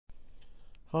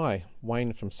Hi,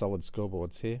 Wayne from Solid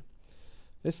Scoreboards here.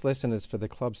 This lesson is for the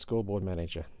Club Scoreboard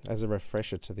Manager as a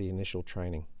refresher to the initial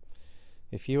training.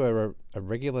 If you are a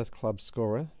regular club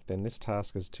scorer, then this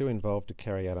task is too involved to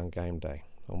carry out on game day,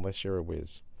 unless you're a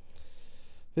whiz.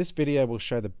 This video will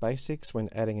show the basics when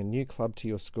adding a new club to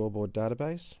your scoreboard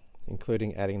database,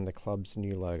 including adding the club's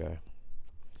new logo.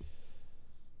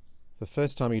 The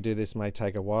first time you do this may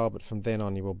take a while, but from then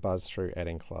on you will buzz through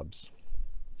adding clubs.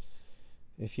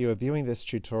 If you are viewing this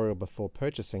tutorial before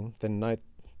purchasing, then note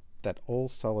that all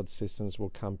Solid systems will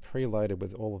come preloaded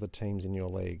with all of the teams in your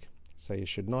league, so you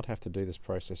should not have to do this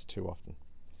process too often.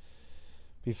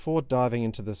 Before diving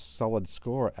into the Solid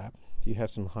Scorer app, you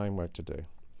have some homework to do.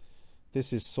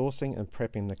 This is sourcing and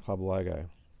prepping the club logo.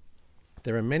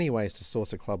 There are many ways to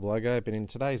source a club logo, but in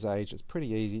today's age it's pretty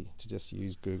easy to just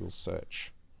use Google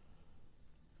search.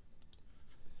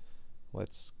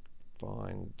 Let's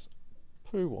find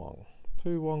Poowong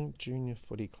Junior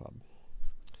Footy Club.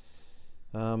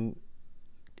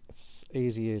 It's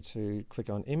easier to click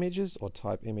on images or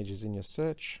type images in your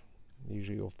search.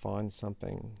 Usually you'll find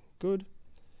something good,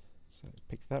 so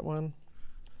pick that one.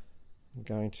 I'm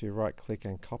going to right click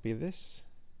and copy this,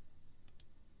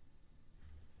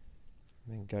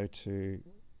 and then go to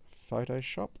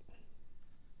Photoshop.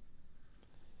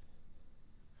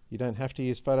 You don't have to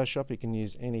use Photoshop, you can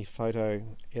use any photo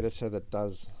editor that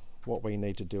does what we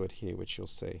need to do it here, which you'll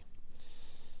see.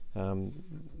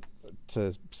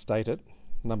 To state it,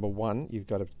 number one, you've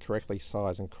got to correctly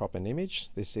size and crop an image.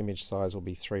 This image size will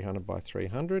be 300 by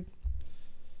 300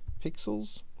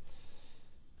 pixels.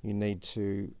 You need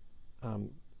to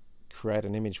create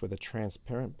an image with a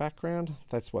transparent background.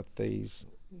 That's what these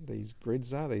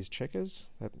grids are, these checkers.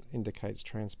 That indicates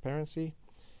transparency.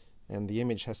 And the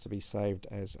image has to be saved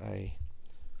as a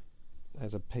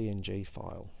PNG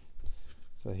file.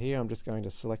 So here I'm just going to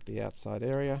select the outside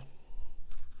area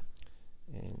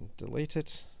and delete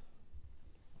it,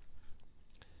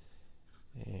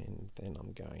 and then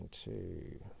I'm going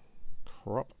to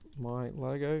crop my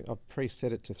logo. I've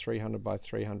preset it to 300 by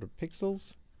 300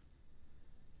 pixels,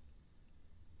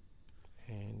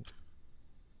 and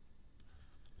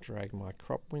drag my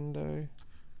crop window.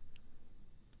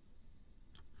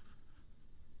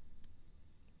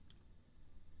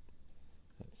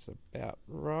 That's about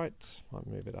right. Might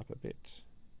move it up a bit.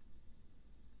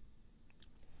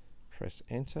 Press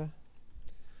enter.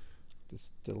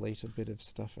 Just delete a bit of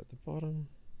stuff at the bottom.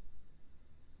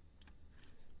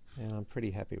 And I'm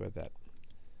pretty happy with that.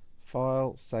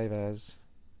 File, save as.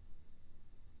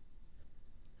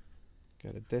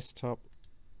 Go to desktop.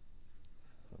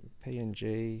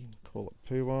 PNG, call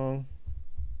it Poowong.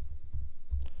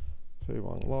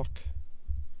 Poowong lock.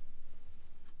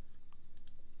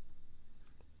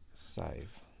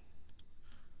 Save.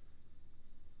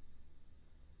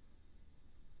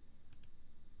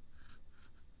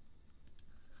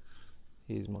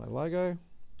 Here's my logo.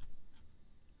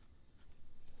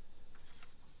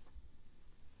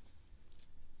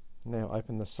 Now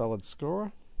open the Solid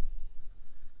Scorer.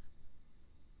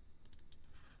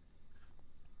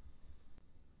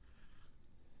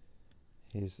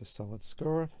 Here's the Solid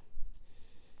Scorer.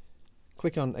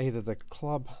 Click on either the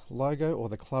club logo or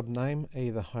the club name,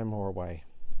 either home or away.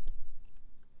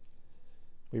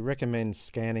 We recommend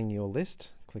scanning your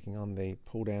list, clicking on the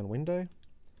pull down window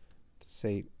to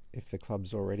see if the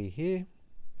club's already here.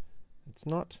 It's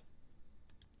not.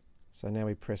 So now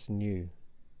we press new.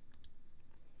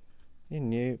 In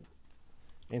new,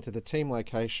 enter the team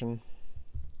location,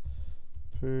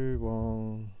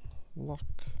 Poowong Lock,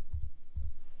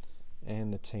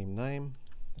 and the team name,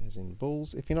 as in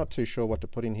Bulls. If you're not too sure what to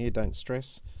put in here, don't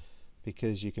stress,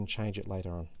 because you can change it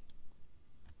later on.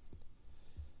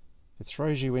 It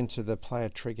throws you into the player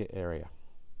trigger area.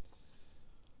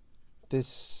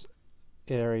 This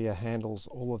area handles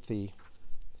all of the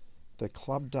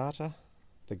club data,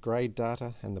 the grade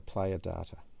data, and the player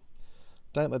data.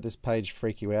 Don't let this page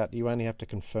freak you out. You only have to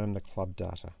confirm the club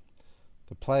data.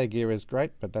 The player gear is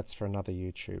great, but that's for another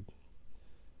YouTube.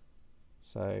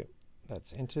 So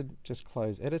that's entered. Just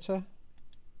close editor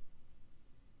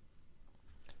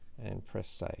and press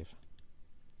save.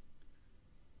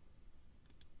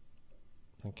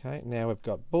 Okay, now we've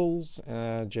got Bulls,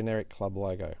 generic club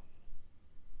logo.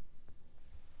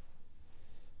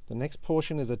 The next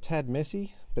portion is a tad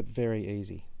messy, but very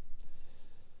easy.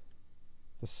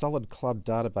 The Solid Club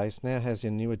database now has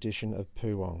a new edition of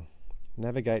Poowong.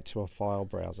 Navigate to a file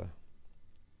browser.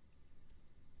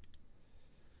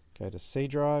 Go to C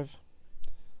drive.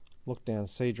 Look down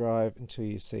C drive until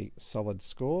you see Solid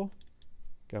Score.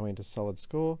 Go into Solid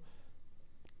Score.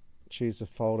 Choose the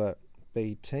folder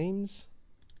B Teams.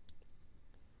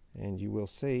 and you will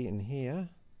see in here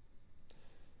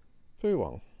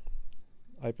Poowong.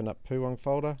 Open up Poowong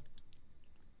folder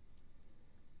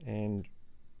and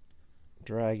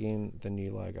drag in the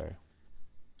new logo.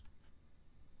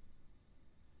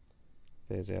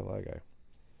 There's our logo.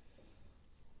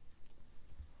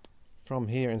 From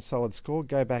here in Solid Score,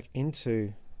 go back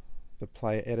into the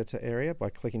player editor area by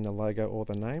clicking the logo or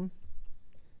the name.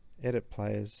 Edit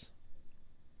players.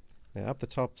 Now up the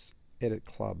top's edit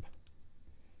club.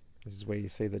 This is where you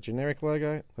see the generic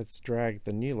logo. Let's drag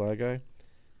the new logo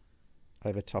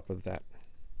over top of that.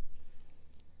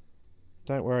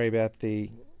 Don't worry about the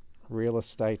real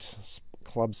estate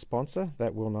club sponsor.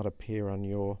 That will not appear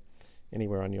on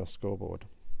anywhere on your scoreboard.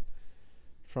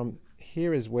 From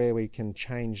here is where we can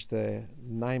change the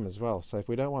name as well. So if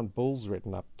we don't want Bulls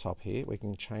written up top here, we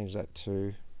can change that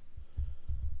to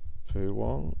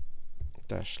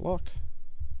Poowong-Lock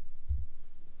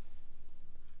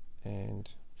and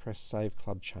press Save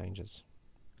Club Changes.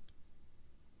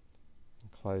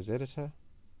 And close editor,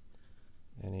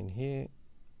 and in here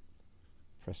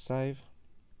press Save,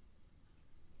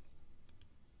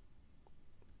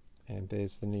 and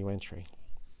there's the new entry.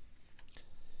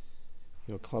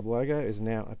 Your club logo is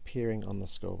now appearing on the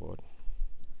scoreboard.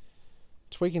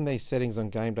 Tweaking these settings on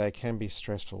game day can be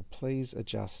stressful. Please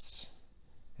adjust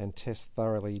and test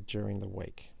thoroughly during the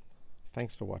week.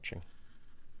 Thanks for watching.